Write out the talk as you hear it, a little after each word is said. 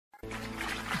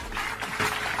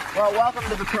Well, welcome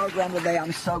to the program today.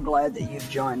 I'm so glad that you've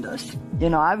joined us.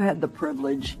 You know, I've had the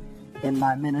privilege in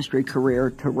my ministry career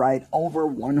to write over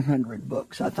 100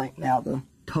 books. I think now the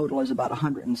total is about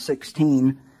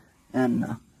 116,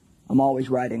 and I'm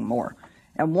always writing more.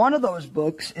 And one of those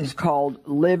books is called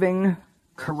Living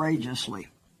Courageously.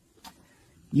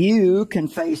 You can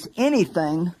face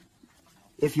anything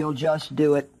if you'll just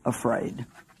do it afraid.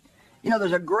 You know,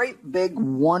 there's a great, big,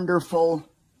 wonderful,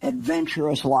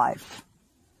 adventurous life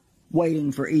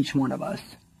waiting for each one of us.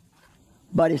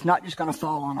 But it's not just going to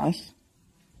fall on us.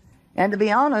 And to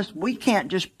be honest, we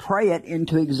can't just pray it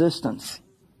into existence.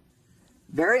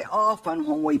 Very often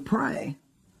when we pray,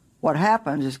 what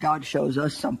happens is God shows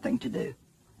us something to do.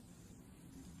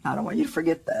 I don't want you to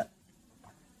forget that.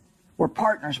 We're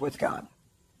partners with God.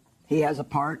 He has a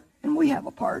part and we have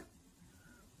a part.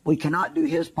 We cannot do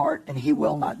His part and He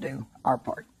will not do our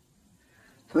part.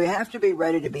 So we have to be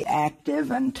ready to be active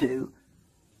and to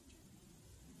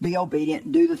be obedient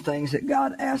and do the things that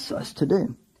God asks us to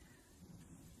do.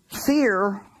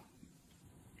 Fear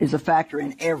is a factor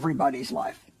in everybody's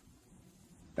life.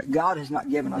 But God has not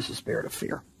given us a spirit of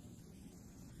fear,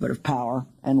 but of power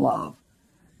and love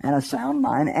and a sound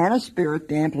mind and a spirit,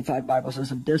 the Amplified Bible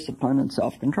says, of discipline and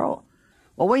self-control.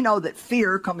 Well, we know that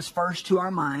fear comes first to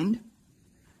our mind,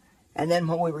 and then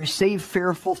when we receive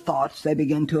fearful thoughts, they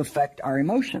begin to affect our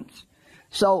emotions.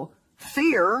 So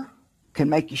fear can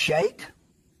make you shake,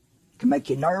 can make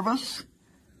you nervous.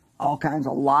 All kinds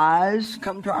of lies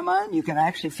come to our mind. You can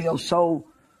actually feel so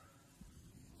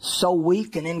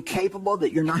weak and incapable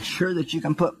that you're not sure that you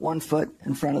can put one foot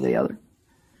in front of the other.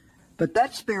 But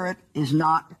that spirit is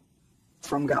not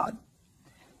from God.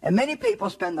 And many people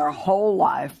spend their whole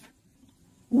life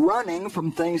running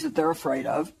from things that they're afraid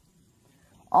of.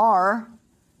 Or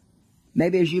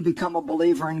maybe as you become a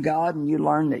believer in God and you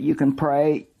learn that you can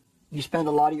pray, you spend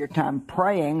a lot of your time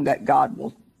praying that God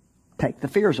will take the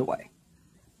fears away.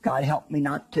 God, help me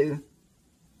not to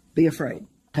be afraid.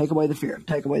 Take away the fear.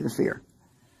 Take away the fear.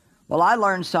 Well, I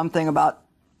learned something about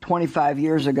 25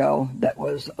 years ago that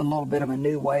was a little bit of a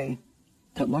new way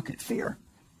to look at fear.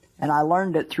 And I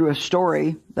learned it through a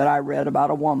story that I read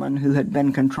about a woman who had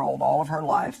been controlled all of her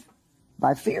life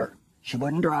by fear. She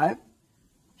wouldn't drive.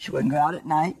 She wouldn't go out at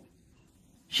night.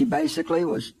 She basically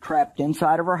was trapped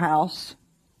inside of her house,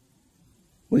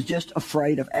 was just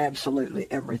afraid of absolutely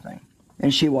everything.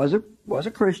 And she was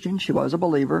a Christian. She was a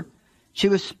believer. She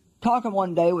was talking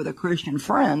one day with a Christian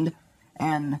friend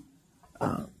and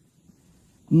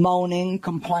moaning,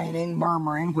 complaining,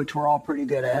 murmuring, which we're all pretty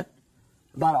good at,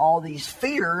 about all these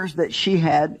fears that she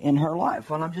had in her life.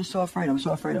 Well, I'm just so afraid. I'm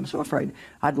so afraid. I'm so afraid.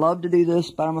 I'd love to do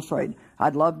this, but I'm afraid.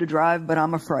 I'd love to drive, but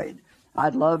I'm afraid.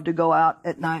 I'd love to go out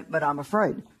at night, but I'm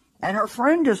afraid. And her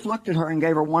friend just looked at her and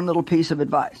gave her one little piece of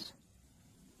advice.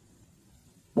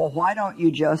 Well, why don't you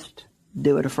just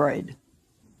do it afraid?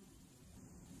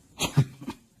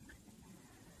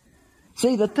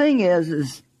 See, the thing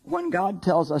is when God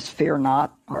tells us fear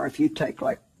not, or if you take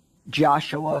like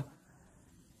Joshua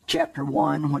chapter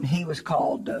 1, when he was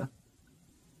called to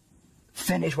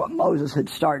finish what Moses had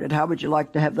started, how would you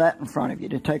like to have that in front of you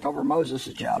to take over Moses'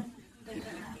 job?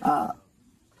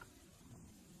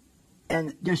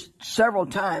 And just several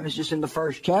times, just in the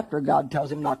first chapter, God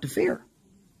tells him not to fear.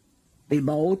 Be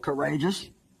bold, courageous,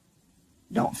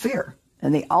 don't fear.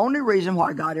 And the only reason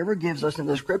why God ever gives us in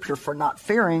the Scripture for not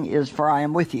fearing is for I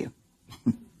am with you.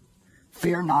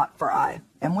 Fear not, for I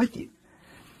am with you.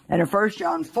 And in 1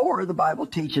 John 4, the Bible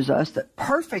teaches us that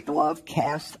perfect love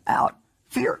casts out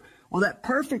fear. Well, that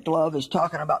perfect love is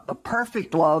talking about the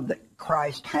perfect love that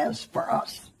Christ has for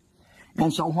us.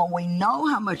 And so when we know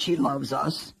how much He loves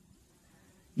us,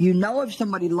 you know if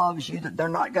somebody loves you that they're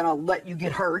not going to let you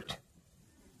get hurt.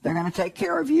 They're going to take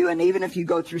care of you. And even if you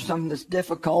go through something that's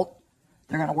difficult,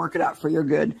 they're going to work it out for your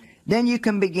good. Then you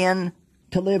can begin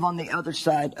to live on the other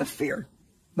side of fear.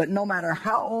 But no matter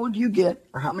how old you get,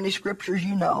 or how many scriptures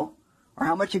you know, or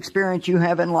how much experience you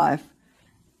have in life,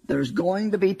 there's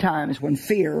going to be times when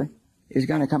fear is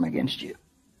going to come against you.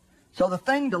 So the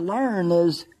thing to learn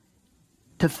is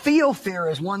to feel fear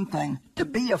is one thing. To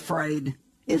be afraid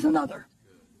is another.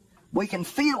 We can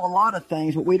feel a lot of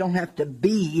things, but we don't have to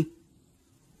be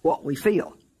what we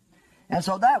feel. And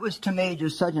so that was, to me,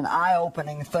 just such an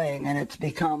eye-opening thing, and it's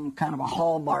become kind of a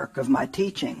hallmark of my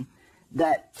teaching,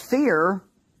 that fear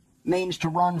means to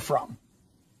run from.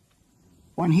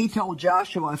 When he told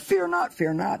Joshua, fear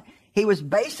not, he was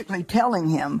basically telling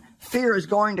him, fear is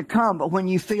going to come, but when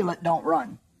you feel it, don't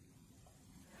run.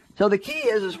 So the key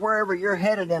is wherever you're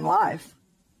headed in life,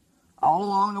 all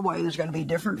along the way, there's going to be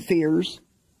different fears.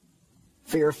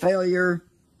 Fear of failure,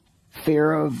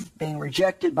 fear of being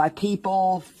rejected by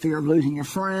people, fear of losing your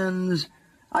friends.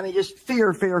 I mean, just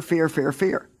fear, fear, fear, fear,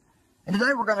 fear. And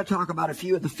today we're going to talk about a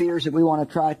few of the fears that we want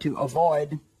to try to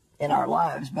avoid in our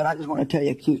lives. But I just want to tell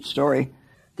you a cute story.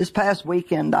 This past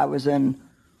weekend I was in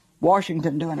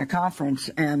Washington doing a conference,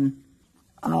 and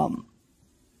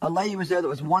a lady was there that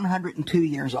was 102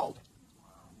 years old.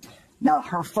 Now,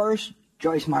 her first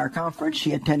Joyce Meyer conference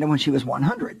she attended when she was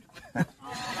 100.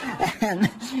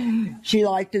 And she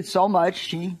liked it so much,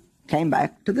 she came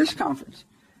back to this conference.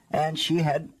 And she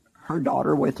had her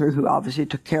daughter with her, who obviously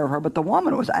took care of her, but the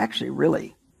woman was actually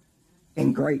really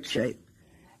in great shape.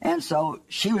 And so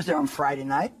she was there on Friday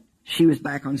night. She was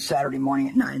back on Saturday morning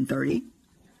at 9:30.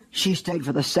 She stayed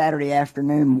for the Saturday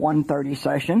afternoon 1:30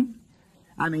 session.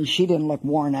 I mean, she didn't look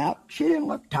worn out. She didn't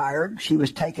look tired. She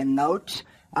was taking notes.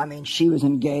 I mean, she was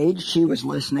engaged. She was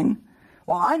listening.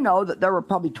 Well, I know that there were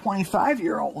probably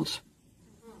 25-year-olds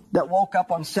that woke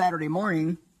up on Saturday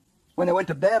morning. When they went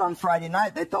to bed on Friday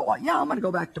night, they thought, well, yeah, I'm going to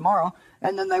go back tomorrow.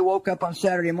 And then they woke up on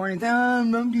Saturday morning and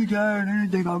thought, I'm too tired. I don't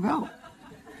think I'll go.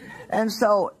 And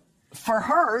so for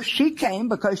her, she came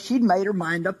because she'd made her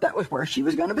mind up that was where she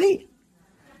was going to be.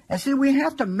 And see, we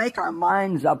have to make our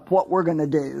minds up what we're going to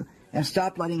do and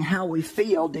stop letting how we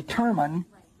feel determine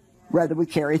whether we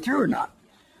carry through or not.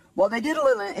 Well, they did a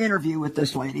little interview with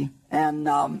this lady, and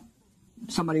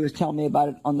somebody was telling me about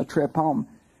it on the trip home.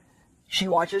 She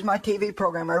watches my TV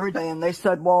program every day, and they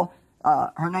said, well,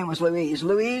 her name was Louise.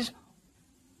 Louise,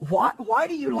 why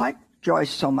do you like Joyce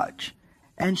so much?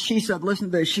 And she said,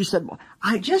 listen to this. She said, well,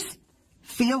 I just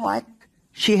feel like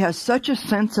she has such a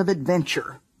sense of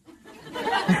adventure.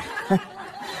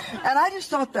 And I just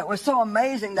thought that was so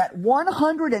amazing that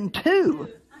 102,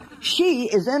 she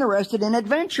is interested in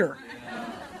adventure.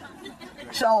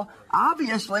 So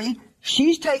obviously,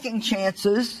 she's taking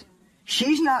chances.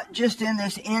 She's not just in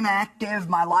this inactive,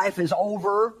 my life is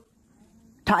over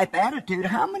type attitude.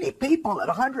 How many people at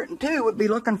 102 would be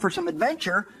looking for some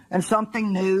adventure and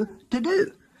something new to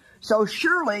do? So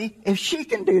surely, if she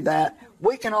can do that,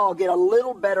 we can all get a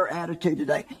little better attitude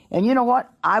today. And you know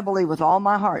what? I believe with all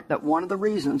my heart that one of the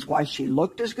reasons why she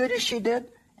looked as good as she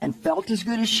did and felt as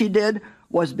good as she did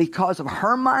was because of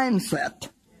her mindset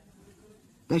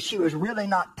that she was really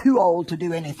not too old to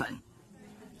do anything.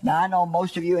 Now, I know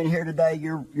most of you in here today,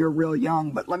 you're real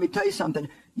young, but let me tell you something.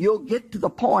 You'll get to the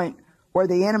point where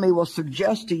the enemy will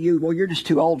suggest to you, well, you're just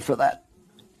too old for that.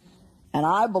 And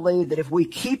I believe that if we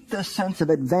keep this sense of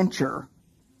adventure,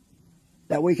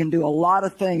 that we can do a lot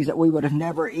of things that we would have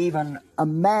never even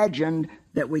imagined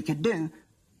that we could do.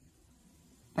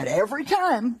 But every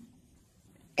time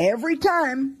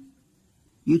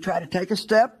you try to take a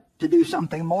step to do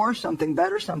something more, something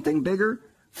better, something bigger,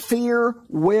 fear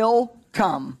will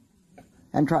come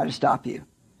and try to stop you.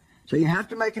 So you have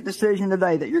to make a decision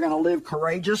today that you're going to live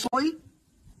courageously.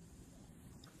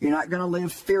 You're not going to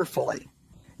live fearfully.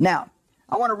 Now,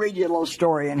 I want to read you a little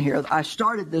story in here. I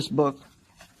started this book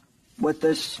with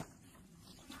this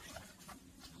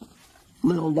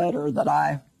little letter that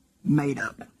I made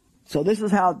up. So this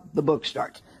is how the book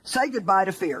starts. Say goodbye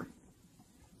to fear.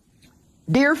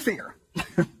 Dear fear.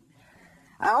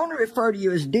 I only refer to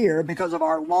you as dear because of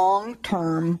our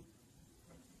long-term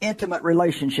intimate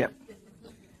relationship.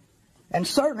 And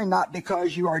certainly not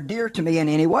because you are dear to me in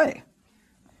any way.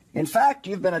 In fact,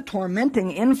 you've been a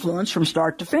tormenting influence from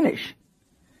start to finish.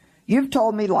 You've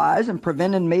told me lies and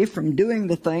prevented me from doing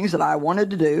the things that I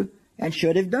wanted to do and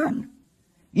should have done.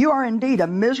 You are indeed a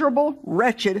miserable,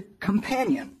 wretched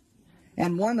companion,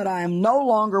 and one that I am no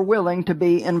longer willing to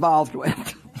be involved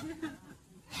with.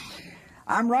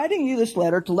 I'm writing you this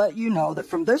letter to let you know that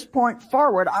from this point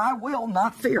forward, I will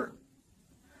not fear.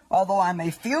 Although I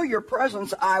may feel your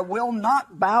presence, I will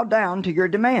not bow down to your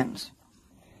demands.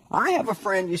 I have a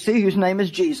friend, you see, whose name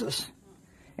is Jesus,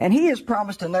 and he has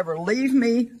promised to never leave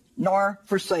me nor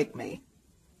forsake me,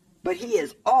 but he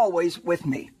is always with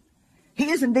me. He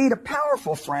is indeed a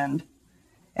powerful friend,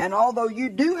 and although you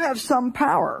do have some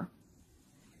power,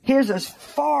 his is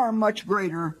far much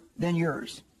greater than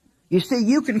yours. You see,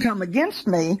 you can come against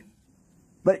me,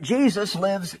 but Jesus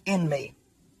lives in me.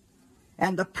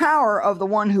 And the power of the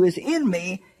one who is in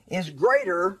me is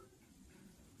greater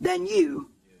than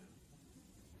you.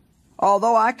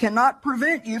 Although I cannot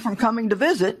prevent you from coming to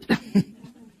visit,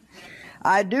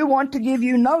 I do want to give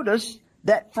you notice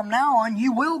that from now on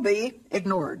you will be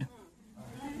ignored.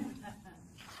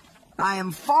 I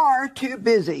am far too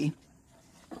busy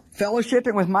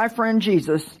fellowshipping with my friend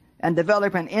Jesus and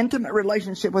develop an intimate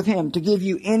relationship with him to give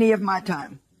you any of my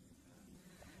time.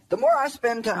 The more I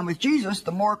spend time with Jesus,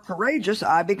 the more courageous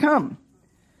I become.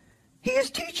 He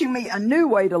is teaching me a new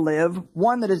way to live,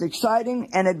 one that is exciting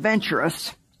and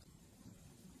adventurous,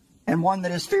 and one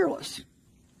that is fearless.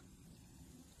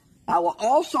 I will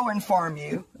also inform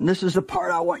you, and this is the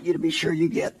part I want you to be sure you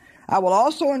get, I will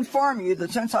also inform you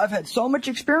that since I've had so much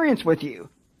experience with you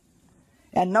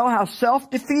and know how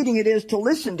self-defeating it is to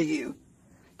listen to you,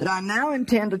 that I now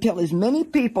intend to tell as many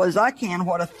people as I can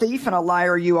what a thief and a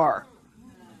liar you are.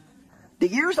 The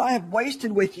years I have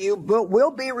wasted with you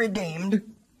will be redeemed,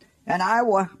 and I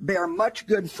will bear much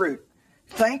good fruit.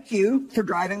 Thank you for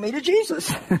driving me to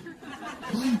Jesus.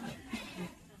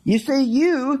 You see,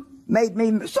 you made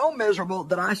me so miserable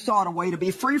that I sought a way to be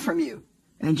free from you.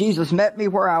 And Jesus met me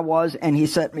where I was, and He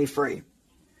set me free.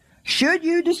 Should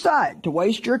you decide to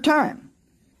waste your time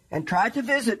and try to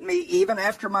visit me even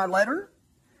after my letter,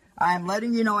 I am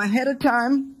letting you know ahead of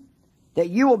time that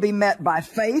you will be met by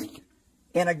faith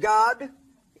in a God,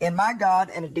 in my God,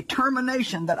 and a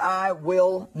determination that I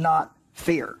will not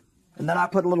fear. And then I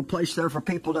put a little place there for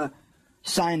people to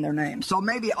sign their name. So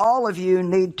maybe all of you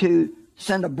need to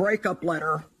send a breakup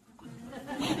letter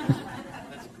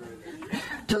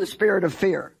to the spirit of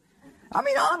fear. I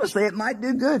mean, honestly, it might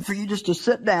do good for you just to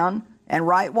sit down and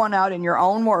write one out in your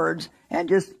own words and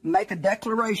just make a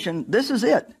declaration. This is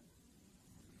it.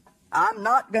 I'm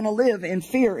not going to live in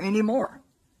fear anymore.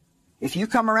 If you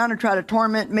come around and try to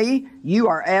torment me, you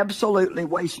are absolutely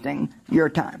wasting your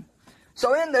time.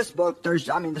 So in this book,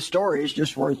 the story is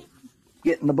just worth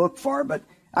getting the book for, but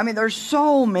there's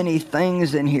so many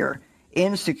things in here.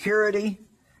 Insecurity.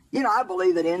 I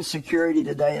believe that insecurity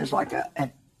today is like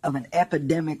of an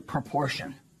epidemic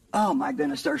proportion. Oh my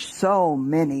goodness, there's so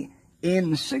many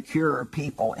insecure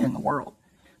people in the world.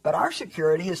 But our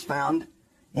security is found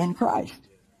in Christ.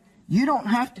 You don't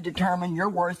have to determine your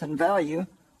worth and value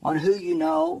on who you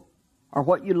know, or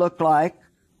what you look like,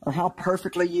 or how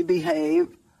perfectly you behave,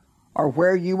 or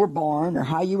where you were born, or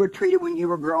how you were treated when you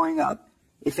were growing up.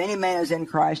 If any man is in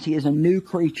Christ, he is a new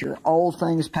creature. Old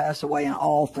things pass away and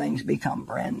all things become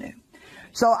brand new.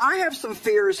 So I have some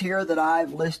fears here that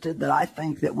I've listed that I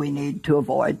think that we need to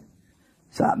avoid.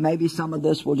 So maybe some of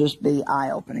this will just be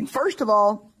eye-opening. First of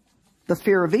all, the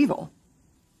fear of evil.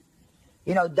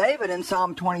 David in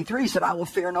Psalm 23 said, I will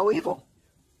fear no evil.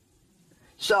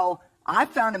 So I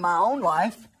found in my own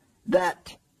life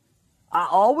that I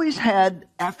always had,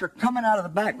 after coming out of the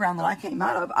background that I came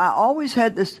out of, I always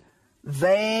had this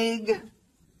vague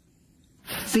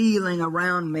feeling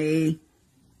around me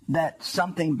that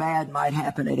something bad might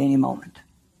happen at any moment.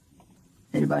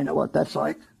 Anybody know what that's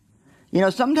like?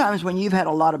 Sometimes when you've had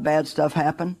a lot of bad stuff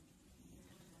happen,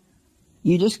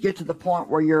 you just get to the point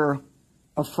where you're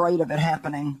afraid of it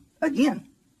happening again.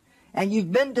 And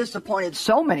you've been disappointed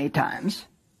so many times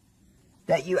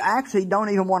that you actually don't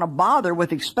even want to bother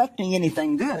with expecting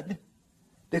anything good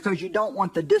because you don't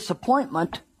want the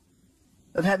disappointment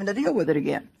of having to deal with it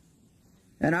again.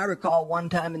 And I recall one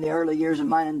time in the early years of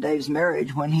mine and Dave's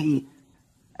marriage when he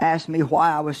asked me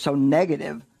why I was so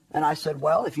negative. And I said,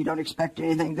 well, if you don't expect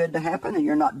anything good to happen, then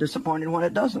you're not disappointed when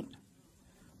it doesn't.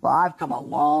 Well, I've come a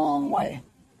long way.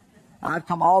 I've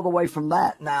come all the way from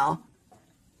that now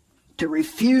to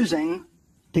refusing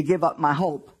to give up my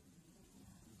hope.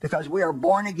 Because we are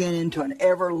born again into an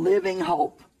ever-living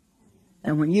hope.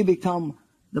 And when you become,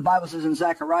 the Bible says in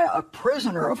Zechariah, a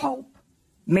prisoner of hope,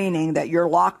 meaning that you're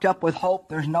locked up with hope,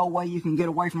 there's no way you can get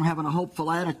away from having a hopeful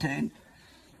attitude.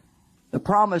 The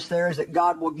promise there is that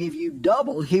God will give you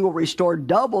double. He will restore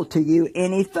double to you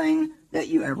anything that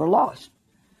you ever lost.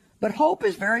 But hope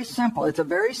is very simple. It's a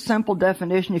very simple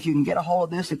definition. If you can get a hold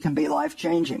of this, it can be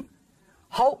life-changing.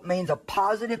 Hope means a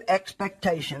positive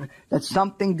expectation that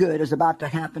something good is about to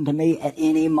happen to me at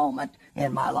any moment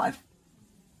in my life.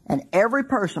 And every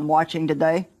person watching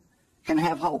today can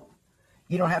have hope.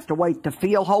 You don't have to wait to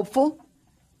feel hopeful.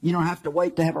 You don't have to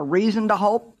wait to have a reason to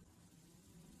hope.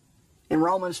 In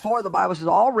Romans 4, the Bible says,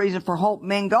 all reason for hope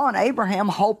being gone, Abraham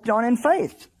hoped on in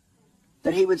faith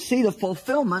that he would see the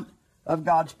fulfillment of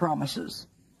God's promises.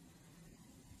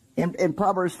 In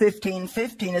Proverbs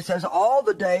 15:15, it says, all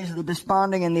the days of the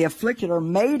desponding and the afflicted are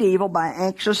made evil by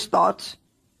anxious thoughts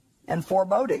and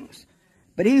forebodings.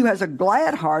 But he who has a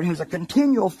glad heart has a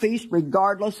continual feast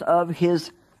regardless of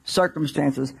his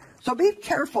circumstances. So be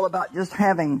careful about just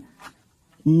having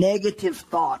negative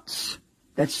thoughts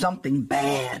that something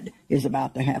bad is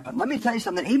about to happen. Let me tell you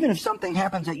something. Even if something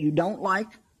happens that you don't like,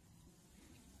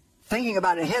 thinking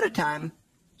about it ahead of time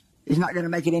is not going to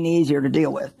make it any easier to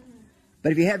deal with.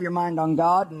 But if you have your mind on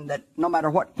God and that no matter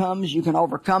what comes, you can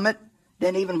overcome it,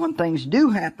 then even when things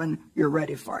do happen, you're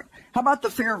ready for it. How about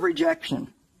the fear of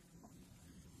rejection?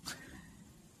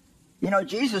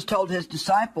 Jesus told his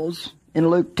disciples in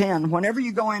Luke 10, whenever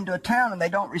you go into a town and they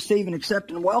don't receive and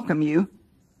accept and welcome you,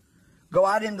 go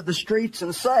out into the streets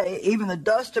and say, even the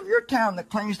dust of your town that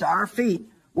clings to our feet,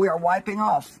 we are wiping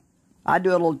off. I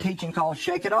do a little teaching called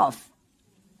Shake It Off.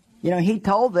 You know, he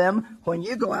told them, when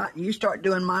you go out and you start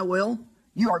doing my will,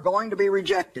 you are going to be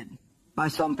rejected by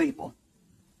some people.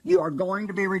 You are going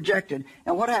to be rejected.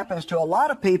 And what happens to a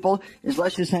lot of people is,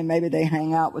 let's just say maybe they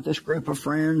hang out with this group of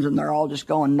friends and they're all just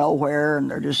going nowhere and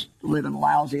they're just living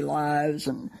lousy lives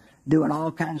and doing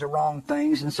all kinds of wrong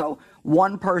things. And so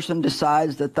one person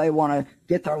decides that they want to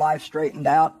get their life straightened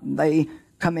out and they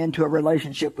come into a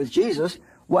relationship with Jesus.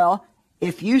 Well,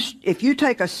 if you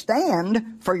take a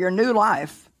stand for your new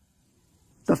life,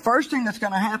 the first thing that's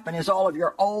going to happen is all of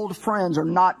your old friends are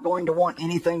not going to want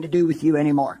anything to do with you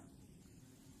anymore.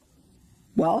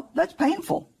 Well, that's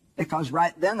painful, because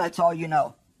right then that's all you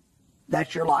know.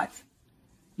 That's your life.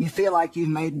 You feel like you've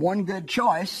made one good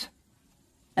choice,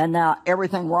 and now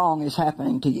everything wrong is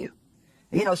happening to you.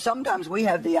 You know, sometimes we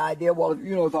have the idea, well,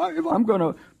 you know, if I'm going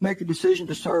to make a decision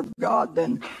to serve God,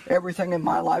 then everything in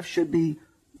my life should be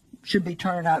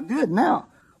turning out good. Now,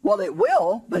 well, it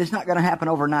will, but it's not going to happen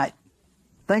overnight.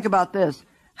 Think about this.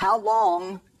 How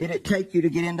long did it take you to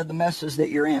get into the messes that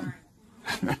you're in?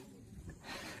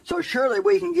 So surely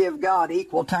we can give God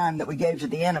equal time that we gave to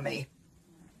the enemy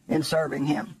in serving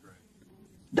Him.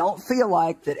 Don't feel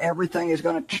like that everything is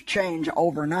going to change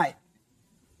overnight.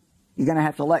 You're going to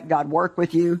have to let God work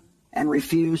with you and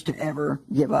refuse to ever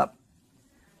give up.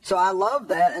 So I love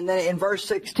that. And then in verse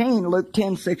 16, Luke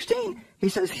 10:16, he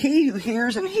says, he who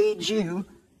hears and heeds you,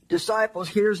 disciples,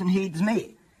 hears and heeds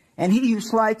me. And he who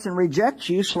slights and rejects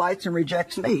you, slights and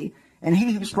rejects me. And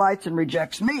he who slights and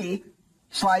rejects me,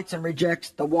 slights and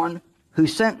rejects the one who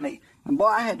sent me. And boy,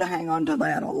 I had to hang on to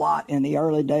that a lot in the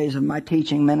early days of my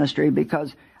teaching ministry,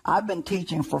 because I've been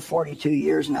teaching for 42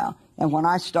 years now. And when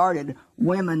I started,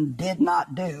 women did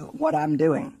not do what I'm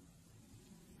doing.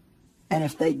 And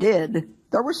if they did,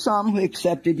 there were some who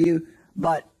accepted you,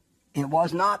 but it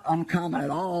was not uncommon at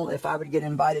all if I would get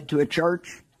invited to a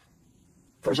church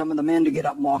for some of the men to get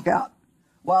up and walk out.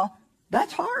 Well,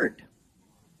 that's hard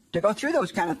to go through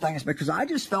those kind of things, because I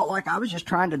just felt like I was just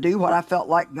trying to do what I felt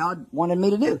like God wanted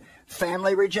me to do.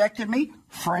 Family rejected me.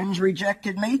 Friends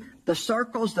rejected me. The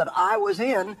circles that I was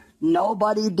in,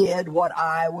 nobody did what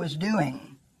I was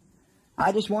doing.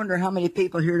 I just wonder how many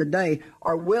people here today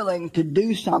are willing to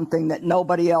do something that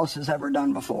nobody else has ever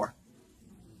done before.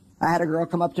 I had a girl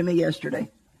come up to me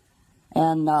yesterday,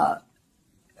 and I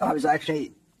was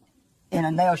actually in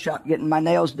a nail shop getting my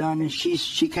nails done, and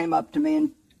she came up to me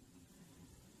and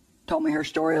told me her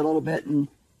story a little bit, and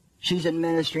she's in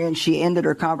ministry, and she ended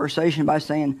her conversation by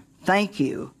saying, thank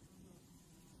you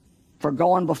for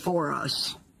going before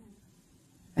us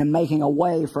and making a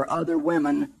way for other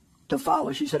women to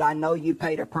follow. She said, I know you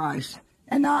paid a price,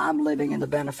 and now I'm living in the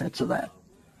benefits of that.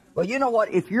 Well, you know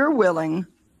what? If you're willing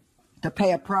to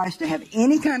pay a price to have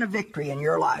any kind of victory in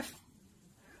your life,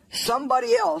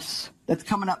 somebody else that's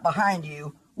coming up behind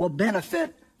you will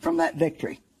benefit from that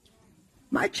victory.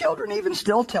 My children even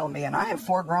still tell me, and I have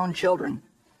 4 grown children,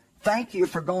 thank you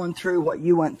for going through what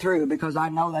you went through, because I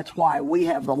know that's why we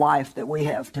have the life that we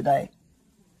have today.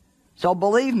 So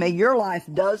believe me, your life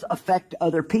does affect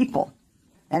other people.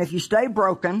 And if you stay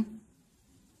broken,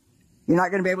 you're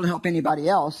not going to be able to help anybody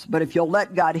else. But if you'll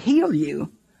let God heal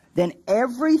you, then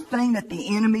everything that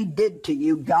the enemy did to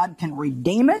you, God can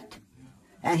redeem it,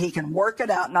 and He can work it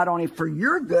out not only for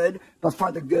your good, but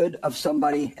for the good of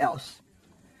somebody else.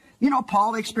 You know,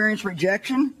 Paul experienced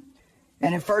rejection.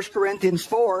 And in 1 Corinthians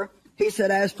 4, he said,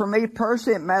 as for me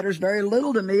personally, it matters very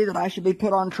little to me that I should be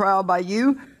put on trial by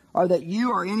you, or that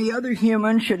you or any other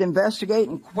human should investigate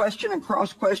and question and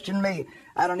cross-question me.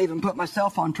 I don't even put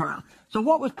myself on trial. So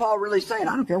what was Paul really saying?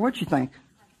 I don't care what you think.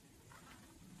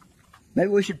 Maybe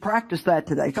we should practice that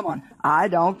today. Come on. I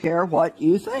don't care what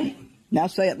you think. Now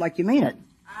say it like you mean it.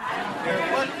 I don't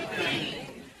care what you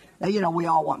think. Now, you know, we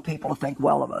all want people to think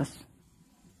well of us.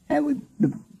 And we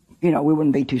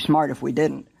wouldn't be too smart if we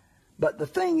didn't. But the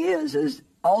thing is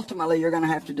ultimately you're going to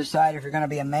have to decide if you're going to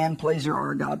be a man pleaser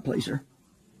or a God pleaser.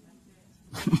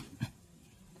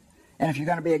 And if you're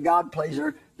going to be a God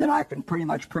pleaser, then I can pretty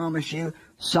much promise you,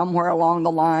 somewhere along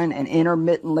the line and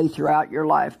intermittently throughout your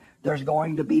life, there's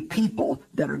going to be people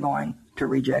that are going to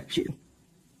reject you.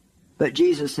 But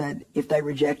Jesus said, if they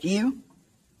reject you,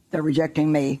 they're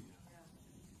rejecting me.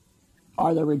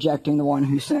 Or they're rejecting the one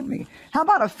who sent me. How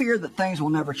about a fear that things will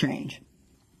never change?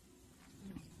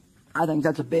 I think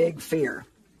that's a big fear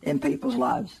in people's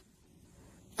lives.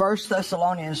 1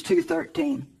 Thessalonians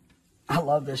 2:13. I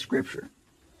love this scripture.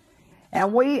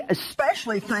 And we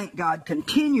especially thank God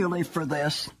continually for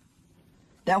this,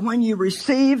 that when you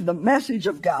received the message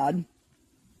of God,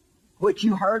 which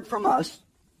you heard from us,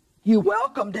 you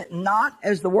welcomed it not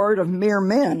as the word of mere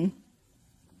men,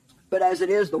 but as it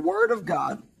is the word of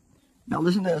God. Now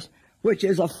listen to this, which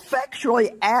is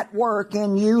effectually at work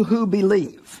in you who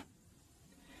believe.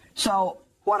 So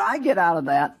what I get out of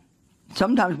that,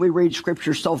 sometimes we read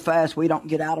scripture so fast we don't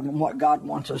get out of them what God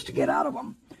wants us to get out of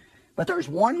them. But there's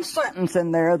one sentence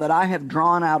in there that I have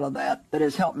drawn out of that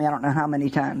has helped me I don't know how many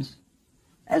times.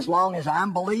 As long as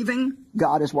I'm believing,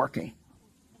 God is working.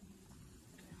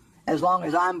 As long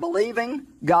as I'm believing,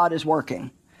 God is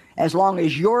working. As long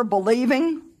as you're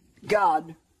believing,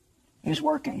 God is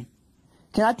working.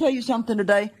 Can I tell you something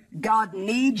today? God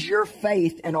needs your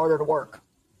faith in order to work.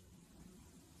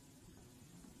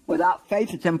 Without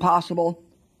faith, it's impossible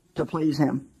to please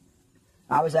Him.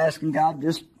 I was asking God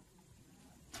just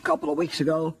a couple of weeks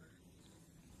ago,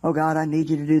 oh God, I need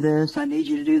you to do this. I need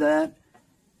you to do that.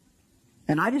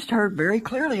 And I just heard very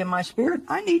clearly in my spirit,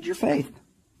 I need your faith.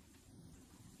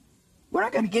 We're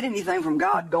not going to get anything from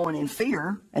God going in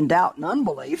fear and doubt and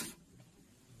unbelief.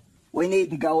 We need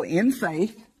to go in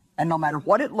faith, and no matter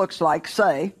what it looks like,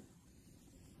 say,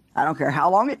 I don't care how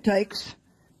long it takes,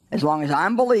 as long as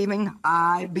I'm believing,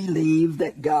 I believe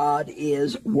that God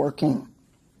is working.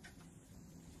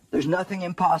 There's nothing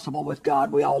impossible with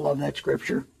God. We all love that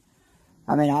scripture.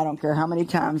 I mean, I don't care how many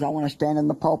times I want to stand in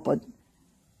the pulpit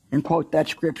and quote that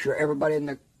scripture. Everybody in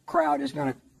the crowd is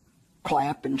going to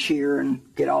clap and cheer and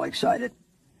get all excited.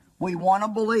 We want to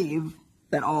believe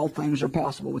that all things are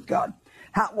possible with God.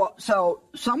 So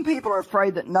some people are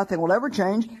afraid that nothing will ever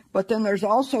change, but then there's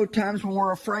also times when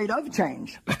we're afraid of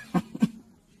change.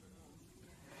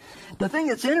 The thing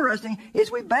that's interesting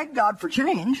is we beg God for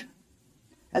change,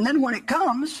 and then when it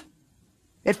comes,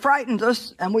 it frightens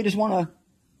us, and we just want to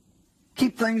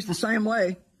keep things the same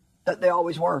way that they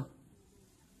always were.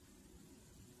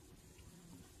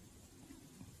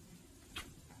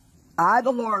 I,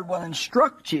 the Lord, will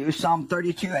instruct you, Psalm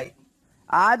 32:8.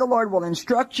 I, the Lord, will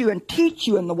instruct you and teach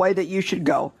you in the way that you should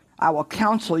go. I will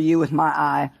counsel you with my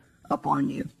eye upon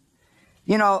you.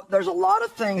 You know, there's a lot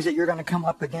of things that you're going to come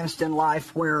up against in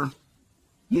life where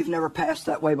you've never passed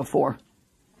that way before.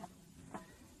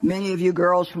 Many of you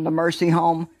girls from the Mercy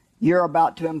Home, you're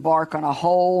about to embark on a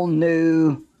whole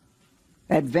new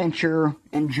adventure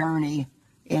and journey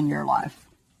in your life.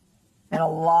 And a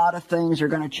lot of things are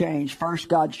going to change. First,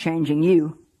 God's changing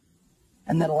you,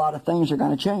 and then a lot of things are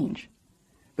going to change.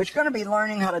 But you're going to be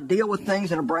learning how to deal with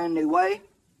things in a brand new way,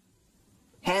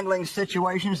 handling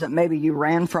situations that maybe you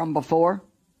ran from before.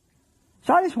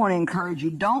 So I just want to encourage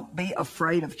you, don't be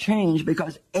afraid of change,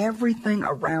 because everything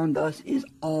around us is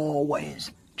always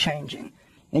changing.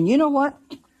 And you know what?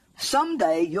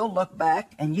 Someday you'll look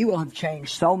back and you will have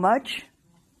changed so much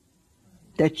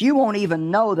that you won't even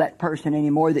know that person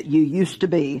anymore that you used to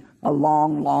be a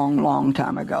long, long, long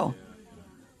time ago.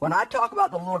 When I talk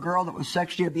about the little girl that was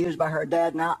sexually abused by her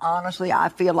dad, now honestly, I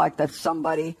feel like that's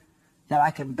somebody that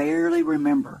I can barely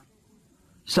remember.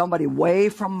 Somebody way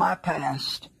from my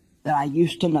past that I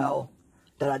used to know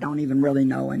that I don't even really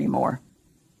know anymore.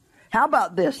 How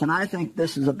about this? And I think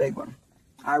this is a big one.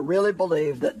 I really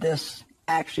believe that this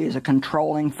actually is a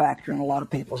controlling factor in a lot of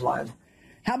people's lives.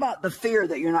 How about the fear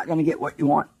that you're not going to get what you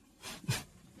want?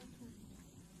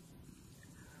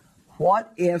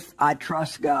 What if I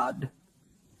trust God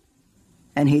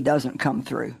and He doesn't come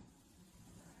through?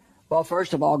 Well,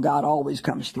 first of all, God always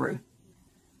comes through.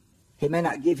 He may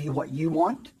not give you what you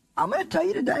want. I'm going to tell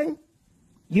you today,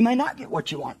 you may not get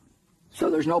what you want.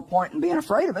 So there's no point in being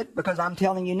afraid of it, because I'm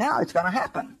telling you now it's going to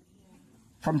happen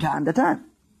from time to time.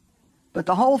 But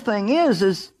the whole thing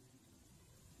is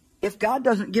if God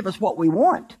doesn't give us what we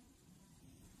want,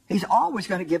 He's always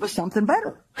going to give us something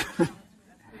better.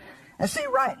 And see,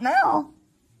 right now,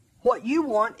 what you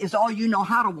want is all you know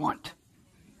how to want.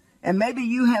 And maybe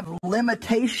you have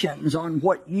limitations on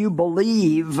what you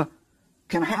believe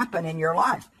can happen in your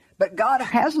life. But God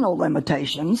has no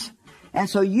limitations. And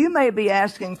so you may be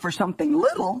asking for something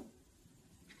little,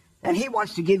 and He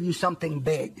wants to give you something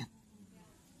big.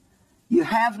 You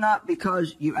have not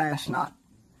because you ask not.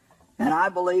 And I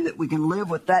believe that we can live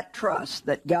with that trust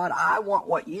that, God, I want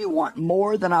what you want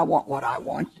more than I want what I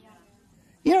want.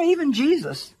 You know, even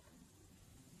Jesus,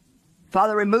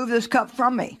 Father, remove this cup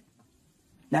from me.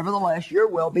 Nevertheless, your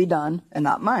will be done and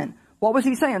not mine. What was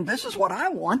He saying? This is what I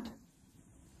want.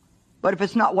 But if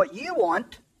it's not what you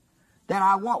want, then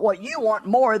I want what you want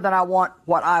more than I want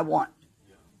what I want.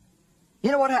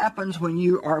 You know what happens when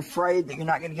you are afraid that you're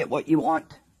not going to get what you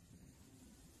want?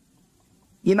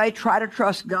 You may try to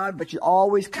trust God, but you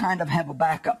always kind of have a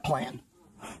backup plan.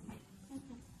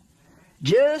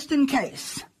 Just in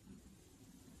case.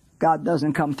 God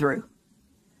doesn't come through.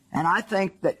 And I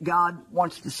think that God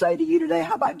wants to say to you today,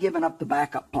 how about giving up the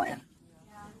backup plan?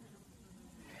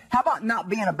 How about not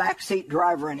being a backseat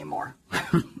driver anymore?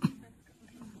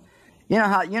 You know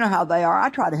how they are. I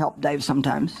try to help Dave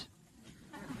sometimes.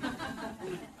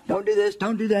 Don't do this,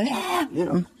 don't do that. You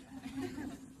know.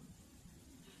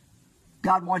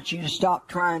 God wants you to stop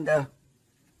trying to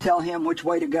tell him which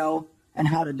way to go and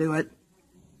how to do it,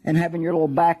 and having your little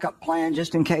backup plan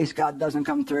just in case God doesn't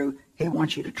come through. He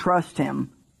wants you to trust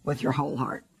him with your whole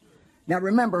heart. Now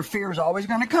remember, fear is always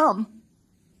going to come,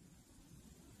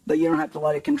 but you don't have to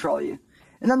let it control you.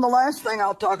 And then the last thing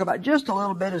I'll talk about just a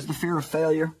little bit is the fear of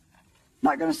failure.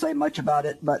 Not going to say much about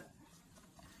it, but,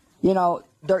 you know,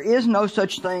 there is no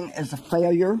such thing as a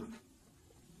failure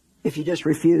if you just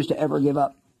refuse to ever give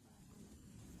up.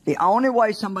 The only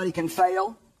way somebody can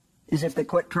fail is if they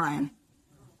quit trying.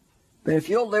 But if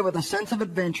you'll live with a sense of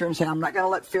adventure and say, I'm not going to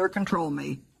let fear control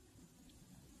me,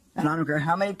 and I don't care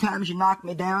how many times you knock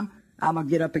me down, I'm going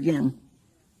to get up again.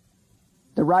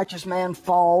 The righteous man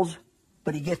falls,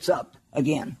 but he gets up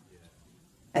again.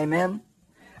 Amen?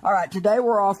 All right, today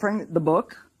we're offering the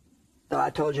book that I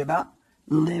told you about,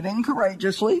 Living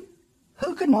Courageously.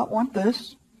 Who could not want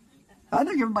this? I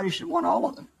think everybody should want all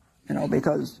of them, you know,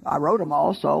 because I wrote them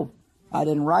all, so I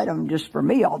didn't write them just for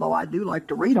me, although I do like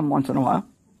to read them once in a while.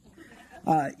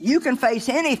 You can face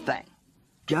anything.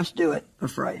 Just do it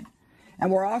afraid. And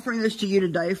we're offering this to you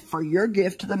today for your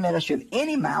gift to the ministry of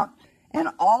any amount, and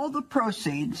all the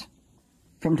proceeds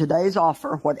from today's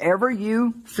offer, whatever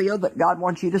you feel that God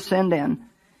wants you to send in,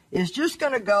 is just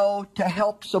going to go to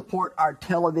help support our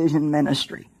television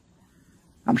ministry.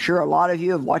 I'm sure a lot of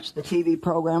you have watched the TV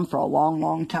program for a long,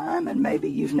 long time, and maybe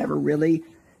you've never really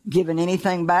given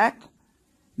anything back.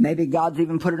 Maybe God's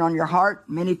even put it on your heart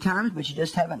many times, but you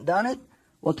just haven't done it.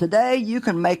 Well, today you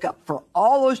can make up for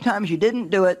all those times you didn't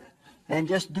do it, and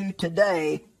just do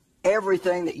today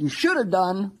everything that you should have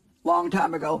done a long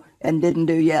time ago and didn't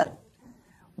do yet.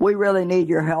 We really need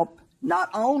your help, not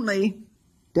only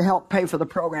to help pay for the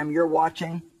program you're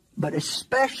watching, but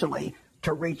especially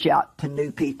to reach out to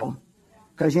new people.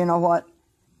 Because you know what?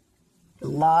 A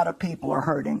lot of people are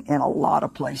hurting in a lot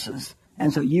of places.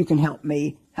 And so you can help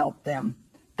me help them.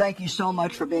 Thank you so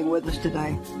much for being with us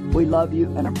today. We love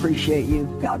you and appreciate you.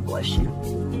 God bless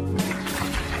you.